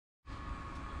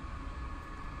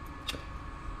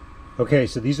Okay,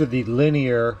 so these are the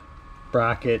linear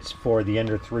brackets for the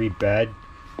Ender 3 bed.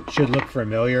 Should look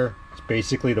familiar. It's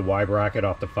basically the Y bracket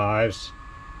off the 5s,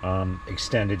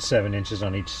 extended 7 inches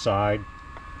on each side.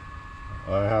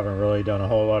 I haven't really done a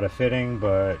whole lot of fitting,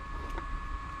 but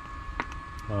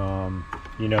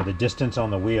you know, the distance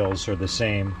on the wheels are the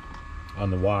same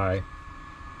on the Y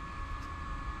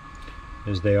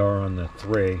as they are on the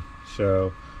 3.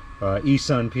 So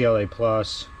eSun PLA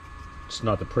Plus, it's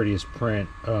not the prettiest print.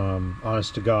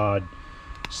 Honest to God,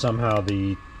 somehow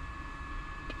the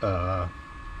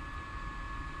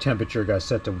temperature got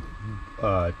set to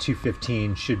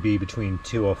 215, should be between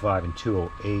 205 and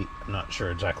 208. I'm not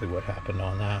sure exactly what happened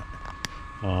on that.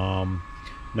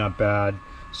 Not bad.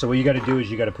 So what you got to do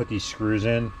is you got to put these screws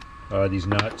in, these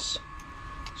nuts.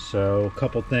 So a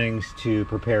couple things to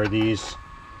prepare these.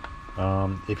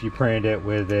 If you printed it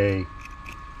with a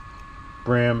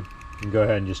brim, you can go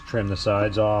ahead and just trim the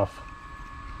sides off.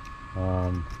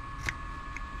 Not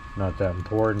that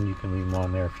important. You can leave them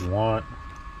on there if you want.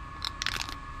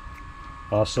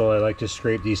 Also, I like to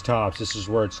scrape these tops. This is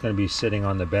where it's going to be sitting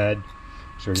on the bed.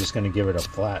 So we're just going to give it a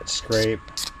flat scrape.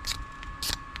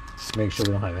 Make sure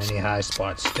we don't have any high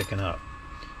spots sticking up.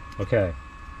 Okay.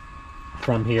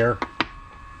 From here,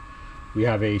 we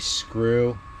have a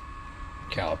screw.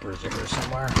 Calipers are here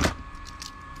somewhere.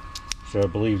 So I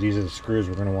believe these are the screws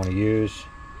we're going to want to use.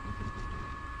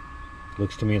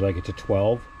 Looks to me like it's a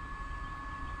 12.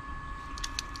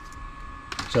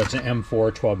 So it's an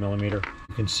M4 12 millimeter.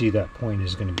 You can see that point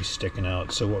is going to be sticking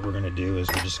out. So what we're going to do is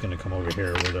we're just going to come over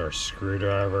here with our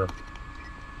screwdriver.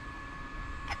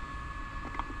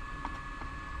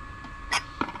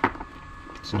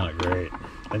 It's not great.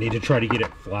 I need to try to get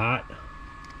it flat.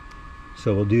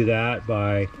 So we'll do that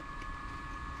by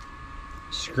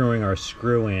screwing our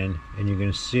screw in, and you're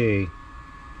going to see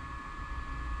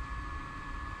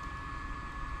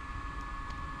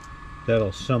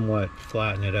that'll somewhat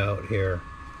flatten it out here.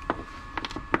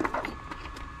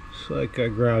 It's like I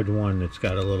grabbed one that's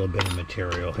got a little bit of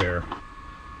material here.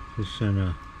 Just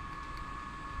gonna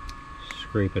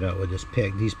scrape it out with this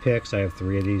pick. These picks, I have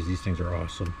 3 of these. These things are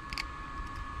awesome.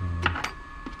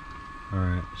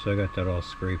 Alright, so I got that all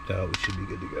scraped out. We should be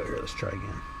good to go here. Let's try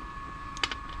again.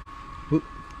 Oop.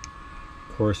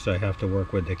 Of course, I have to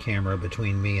work with the camera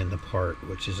between me and the part,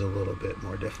 which is a little bit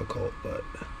more difficult, but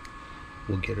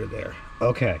we'll get her there.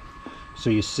 Okay, so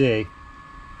you see,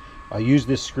 I'll use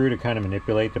this screw to kind of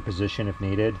manipulate the position if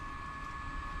needed.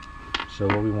 So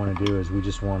what we want to do is we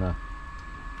just want to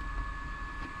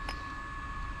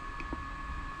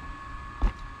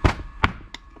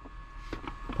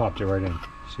popped it right in.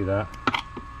 See that?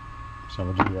 So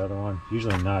we'll do the other one.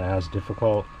 Usually not as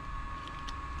difficult.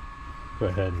 Go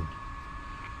ahead and,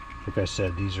 like I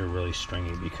said, these are really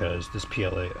stringy because this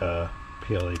PLA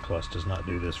Plus does not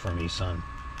do this for me, son.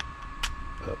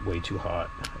 Way too hot.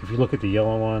 If you look at the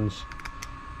yellow ones,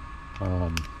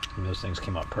 those things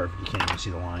came out perfect. You can't even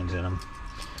see the lines in them.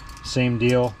 Same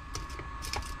deal.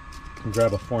 You can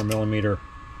grab a 4 millimeter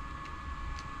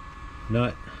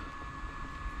nut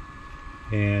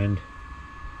and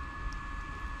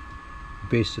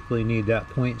basically need that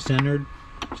point centered.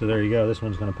 So there you go. This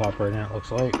one's going to pop right in, it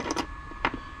looks like.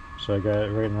 So I got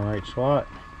it right in the right spot.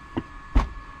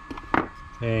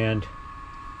 And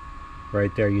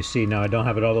right there you see, now I don't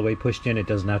have it all the way pushed in. It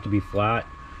doesn't have to be flat.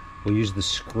 We'll use the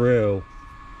screw,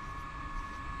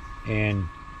 and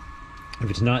if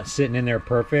it's not sitting in there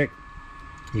perfect,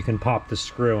 you can pop the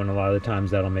screw, and a lot of the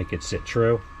times that'll make it sit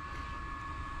true.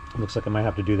 Looks like I might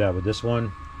have to do that with this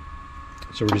one.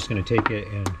 So we're just going to take it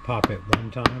and pop it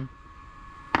one time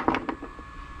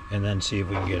and then see if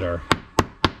we can get our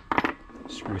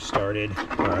screw started.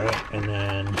 Alright, and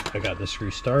then I got the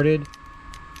screw started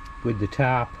with the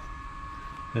tap,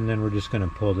 and then we're just going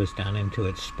to pull this down into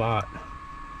its spot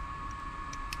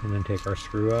and then take our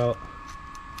screw out.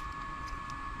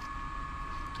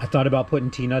 I thought about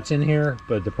putting T-nuts in here,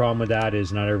 but the problem with that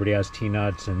is not everybody has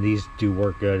T-nuts, and these do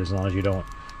work good as long as you don't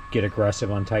get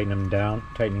aggressive on tightening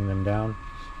them down.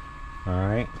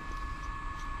 Alright.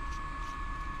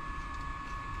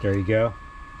 There you go.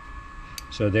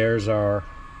 So there's our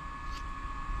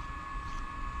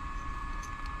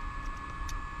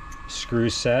screw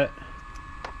set.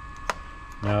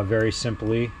 Now very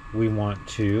simply, we want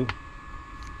to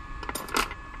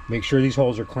make sure these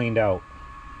holes are cleaned out.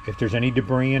 If there's any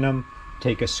debris in them,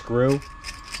 take a screw,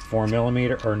 4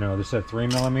 millimeter, or no, this is a 3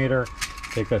 millimeter.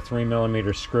 Take a 3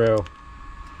 millimeter screw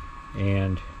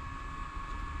and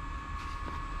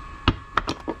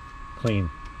clean.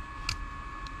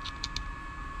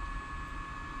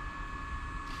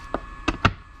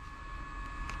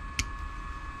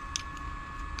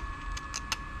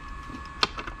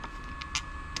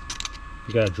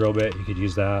 you got a drill bit, you could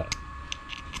use that.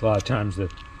 A lot of times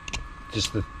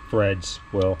just the threads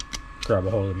will grab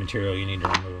a hold of the material you need to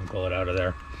remove and pull it out of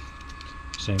there.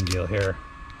 Same deal here.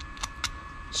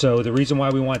 So the reason why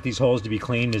we want these holes to be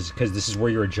cleaned is because this is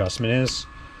where your adjustment is.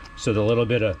 So the little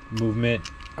bit of movement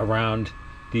around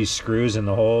these screws in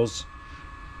the holes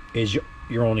is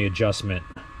your only adjustment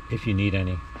if you need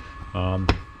any.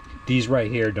 These right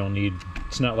here don't need,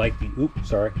 it's not like the,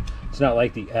 it's not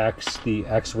like the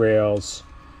X rails,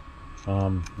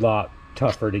 lot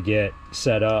tougher to get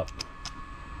set up.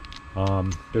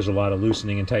 There's a lot of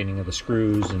loosening and tightening of the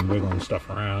screws and wiggling stuff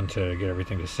around to get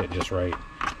everything to sit just right.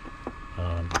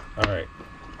 Alright,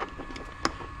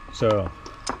 so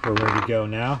we're ready to go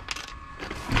now.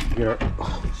 Get our,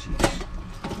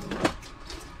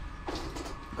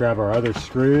 grab our other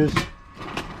screws.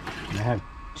 And I have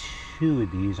two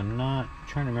of these. I'm not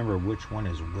trying to remember which one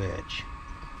is which.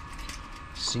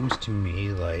 Seems to me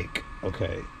like,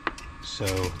 okay, so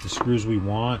the screws we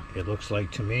want, it looks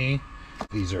like to me,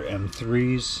 these are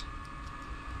M3s.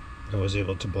 I was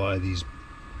able to buy these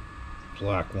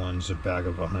black ones, a bag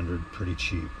of 100, pretty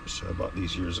cheap, so I bought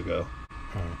these years ago.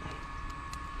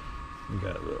 We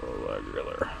got a real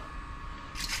regular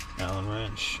Allen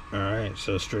wrench. Alright,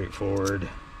 so straightforward.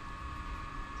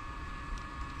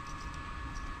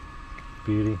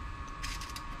 Beauty.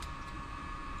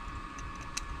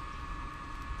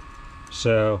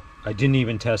 So I didn't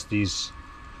even test the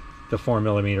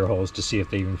 4mm holes to see if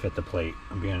they even fit the plate.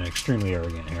 I'm being extremely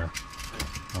arrogant here.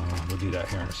 We'll do that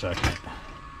here in a second.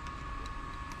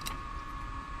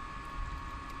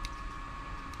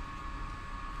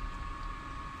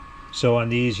 So on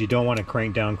these, you don't want to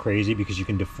crank down crazy because you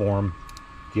can deform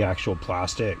the actual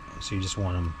plastic. So you just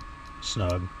want them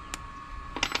snug.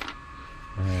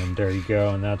 And there you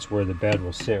go. And that's where the bed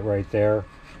will sit right there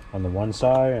on the one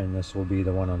side, and this will be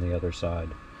the one on the other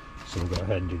side. So we'll go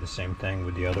ahead and do the same thing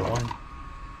with the other one.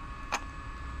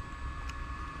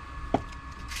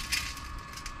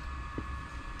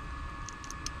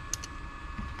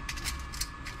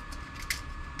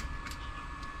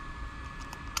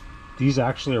 These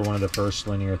actually are one of the first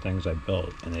linear things I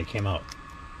built, and they came out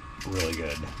really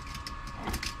good.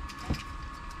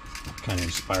 Kind of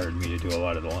inspired me to do a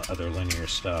lot of the other linear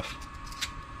stuff.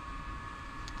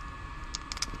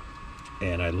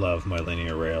 And I love my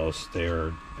linear rails.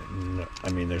 They're,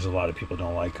 I mean, there's a lot of people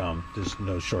don't like them. There's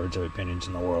no shortage of opinions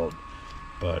in the world.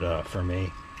 But for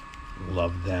me,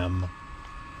 love them.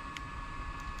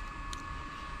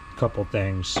 Couple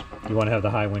things. You want to have the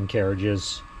high wind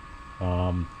carriages.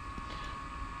 And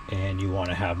you want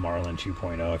to have Marlin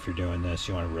 2.0 if you're doing this.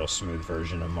 You want a real smooth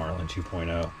version of Marlin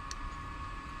 2.0.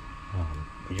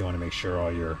 You want to make sure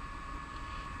all your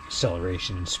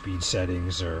acceleration and speed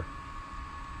settings are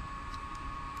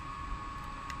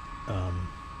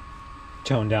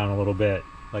toned down a little bit,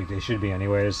 like they should be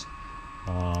anyways.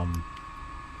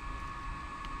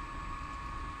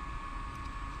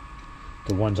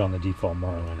 The ones on the default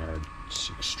Marlin are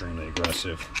extremely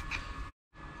aggressive.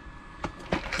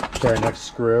 Okay, our next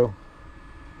screw,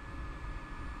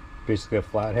 basically a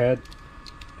flathead,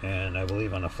 and I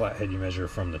believe on a flathead you measure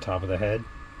from the top of the head,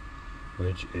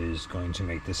 which is going to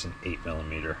make this an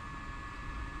 8mm.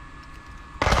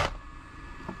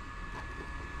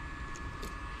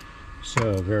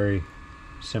 So very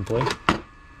simply,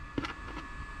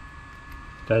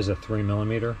 that is a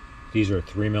 3mm. These are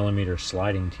 3mm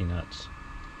sliding T-nuts.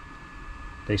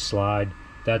 They slide.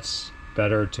 That's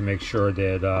better to make sure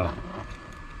that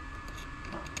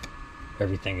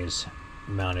everything is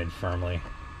mounted firmly.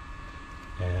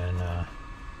 And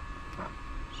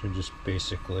so just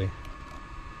basically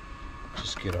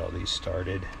just get all these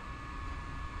started.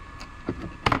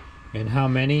 And how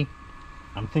many?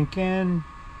 I'm thinking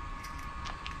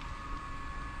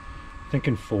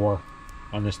 4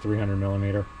 on this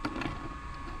 300mm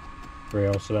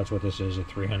rail. So that's what this is, a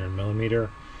 300mm.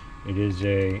 It is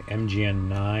a MGN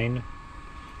 9,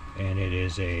 and it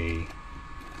is a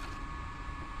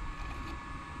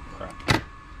crap.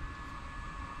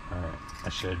 Alright, I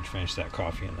should finish that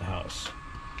coffee in the house.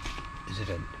 Is it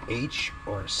an H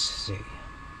or a C?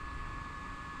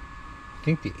 I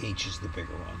think the H is the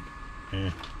bigger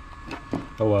one.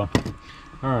 Oh well.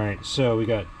 Alright, so we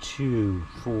got 2,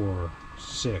 4,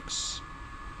 6,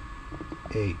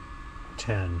 8,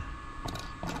 10,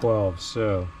 12.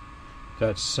 So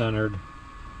that's centered.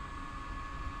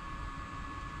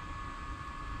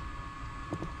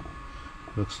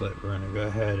 Looks like we're going to go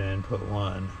ahead and put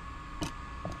one.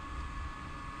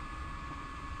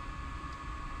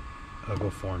 I'll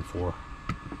go 4 and 4.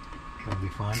 That'll be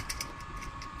fine.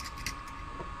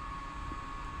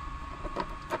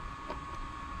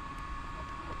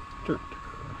 Dirt.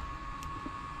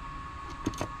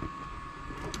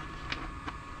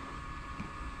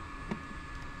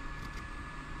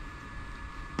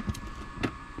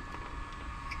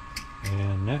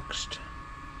 next.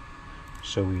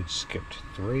 So we had skipped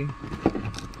 3. And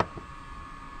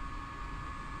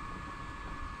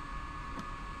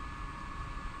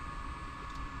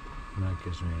that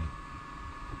gives me,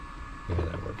 yeah,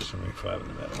 that works for me. 5 in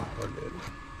the middle. We're good.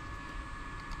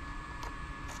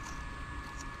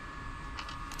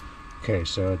 Okay,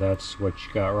 so that's what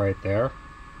you got right there.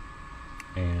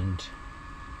 And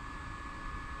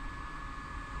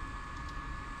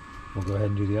we'll go ahead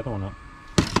and do the other one up.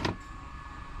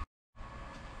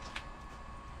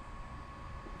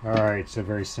 Alright, so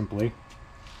very simply,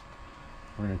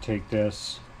 we're going to take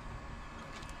this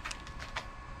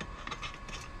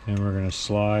and we're going to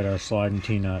slide our sliding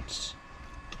T-nuts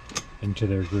into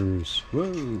their grooves. Whoa, I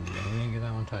didn't get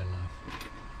that one tight enough.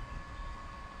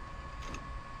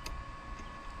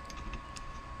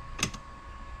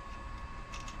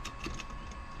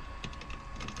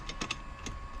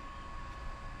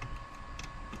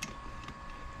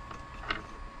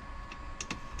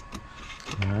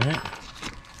 Alright,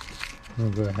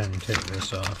 we'll go ahead and take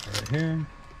this off right here.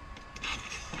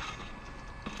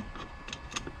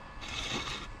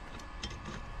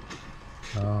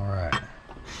 Alright.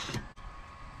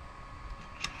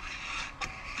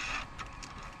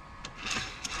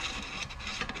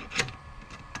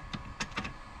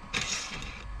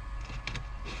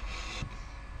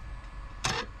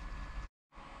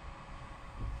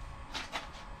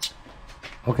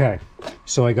 Okay,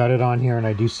 so I got it on here and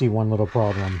I do see one little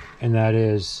problem, and that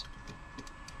is,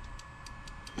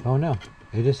 oh no,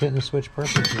 it is hitting the switch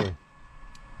perfectly.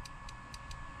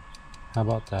 How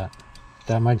about that?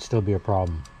 That might still be a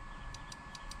problem.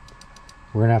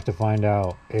 We're gonna have to find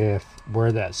out if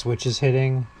where that switch is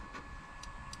hitting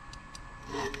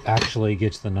actually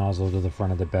gets the nozzle to the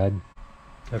front of the bed.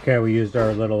 Okay, we used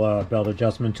our little belt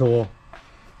adjustment tool.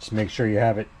 Just make sure you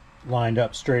have it lined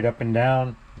up straight up and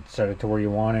down. Set it to where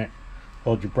you want it.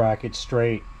 Hold your bracket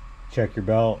straight. Check your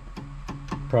belt.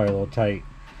 Probably a little tight.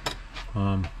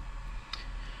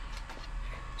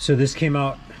 So this came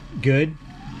out good.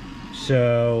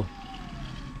 So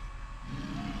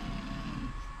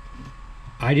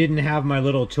I didn't have my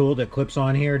little tool that clips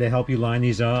on here to help you line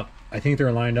these up. I think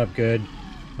they're lined up good.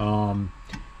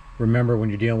 Remember, when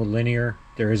you're dealing with linear,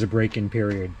 there is a break-in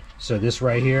period. So this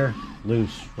right here,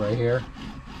 loose right here.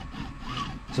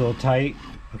 It's a little tight.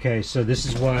 Okay, so this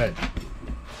is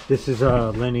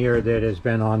a linear that has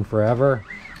been on forever.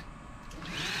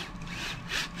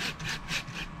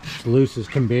 It's loose as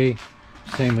can be.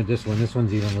 Same with this one. This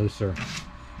one's even looser.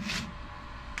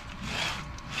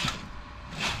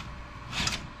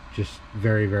 Just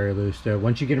very, very loose.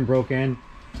 Once you get them broken,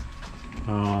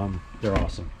 they're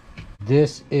awesome.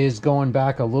 This is going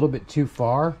back a little bit too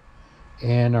far,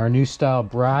 and our new style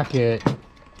bracket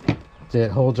that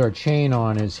holds our chain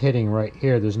on is hitting right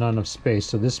here. There's not enough space,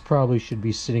 so this probably should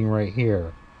be sitting right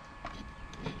here.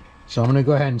 So I'm going to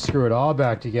go ahead and screw it all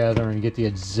back together and get the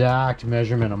exact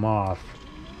measurement I'm off.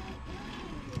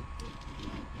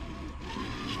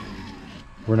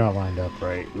 We're not lined up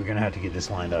right. We're going to have to get this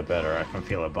lined up better. I can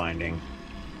feel it binding.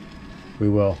 We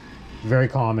will. Very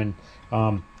common.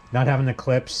 Not having the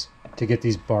clips to get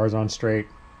these bars on straight.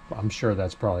 I'm sure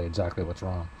that's probably exactly what's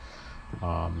wrong.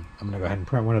 I'm going to go ahead and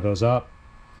print one of those up.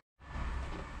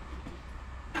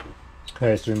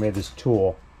 Okay, so we made this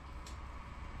tool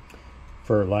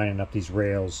for lining up these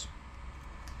rails.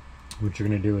 What you're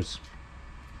going to do is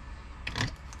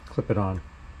clip it on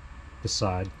the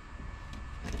side.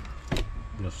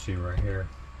 You'll see right here,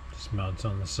 just mounts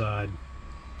on the side.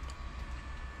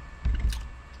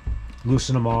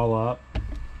 Loosen them all up.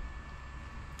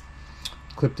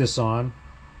 Clip this on.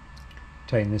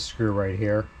 Tighten this screw right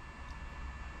here.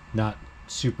 Not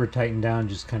super tightened down,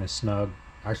 just kind of snug.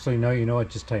 Actually, no, you know what?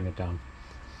 Just tighten it down.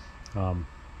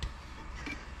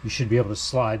 You should be able to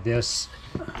slide this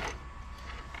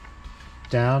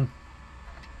down.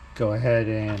 Go ahead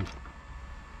and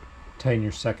tighten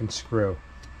your second screw.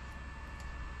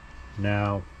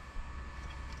 Now,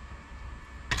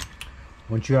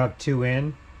 once you have 2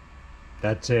 in,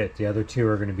 that's it. The other 2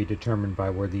 are going to be determined by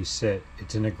where these sit.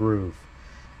 It's in a groove,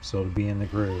 so it'll be in the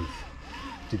groove.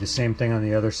 Do the same thing on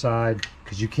the other side,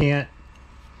 because you can't.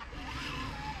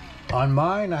 On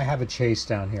mine, I have a chase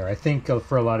down here. I think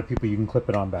for a lot of people, you can clip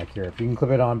it on back here. If you can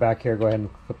clip it on back here, go ahead and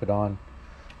clip it on.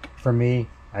 For me,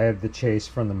 I have the chase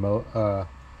from the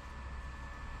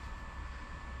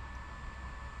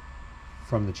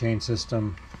chain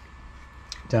system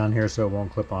down here, so it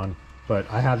won't clip on. But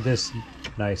I have this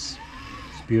nice.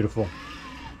 It's beautiful.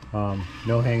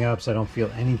 No hang-ups. I don't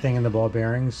feel anything in the ball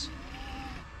bearings.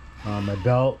 My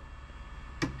belt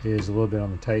is a little bit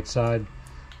on the tight side,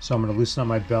 so I'm going to loosen up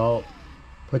my belt,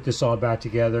 put this all back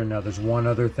together. Now there's one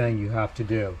other thing you have to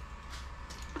do.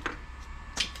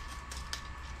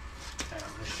 And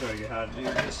I'm going to show you how to do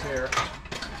this here.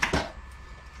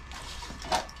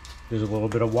 There's a little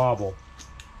bit of wobble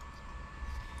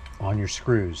on your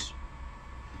screws.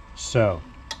 So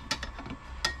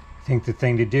I think the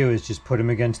thing to do is just put them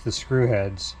against the screw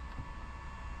heads.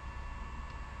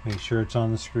 Make sure it's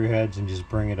on the screw heads and just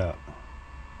bring it up.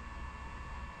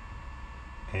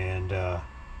 And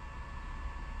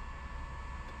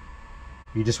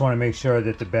you just want to make sure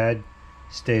that the bed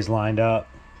stays lined up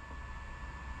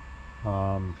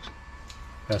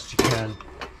best you can.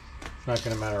 It's not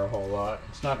going to matter a whole lot.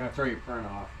 It's not going to throw your print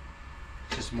off.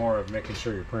 It's just more of making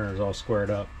sure your printer is all squared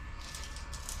up.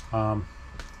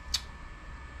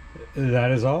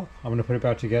 That is all. I'm going to put it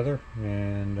back together,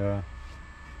 and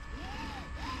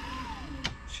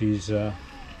she's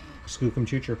skookum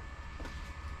choocher.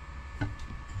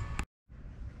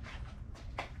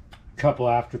 Couple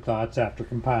afterthoughts after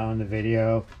compiling the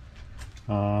video.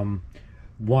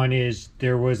 One is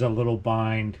there was a little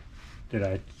bind that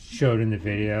I showed in the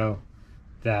video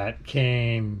that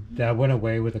went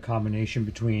away with a combination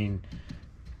between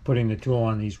putting the tool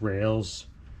on these rails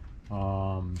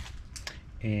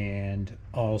and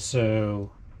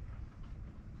also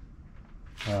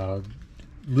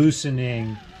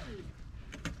loosening.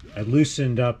 I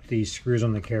loosened up these screws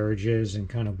on the carriages and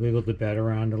kind of wiggled the bed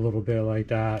around a little bit like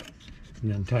that,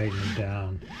 and then tightened it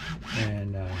down,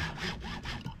 and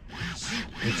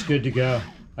it's good to go.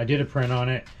 I did a print on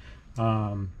it.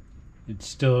 It's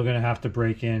still gonna have to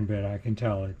break in, but I can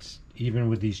tell it's, even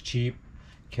with these cheap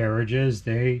carriages,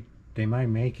 they might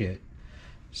make it.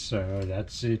 So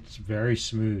it's very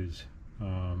smooth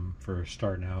for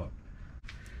starting out.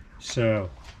 So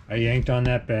I yanked on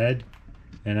that bed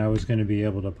and I was going to be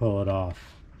able to pull it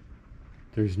off.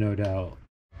 There's no doubt.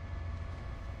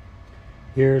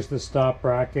 Here's the stop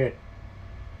bracket.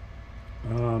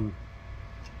 The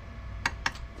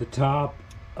top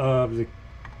of the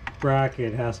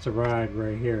bracket has to ride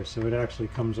right here, so it actually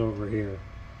comes over here.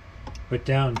 But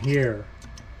down here,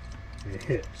 it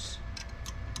hits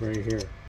right here.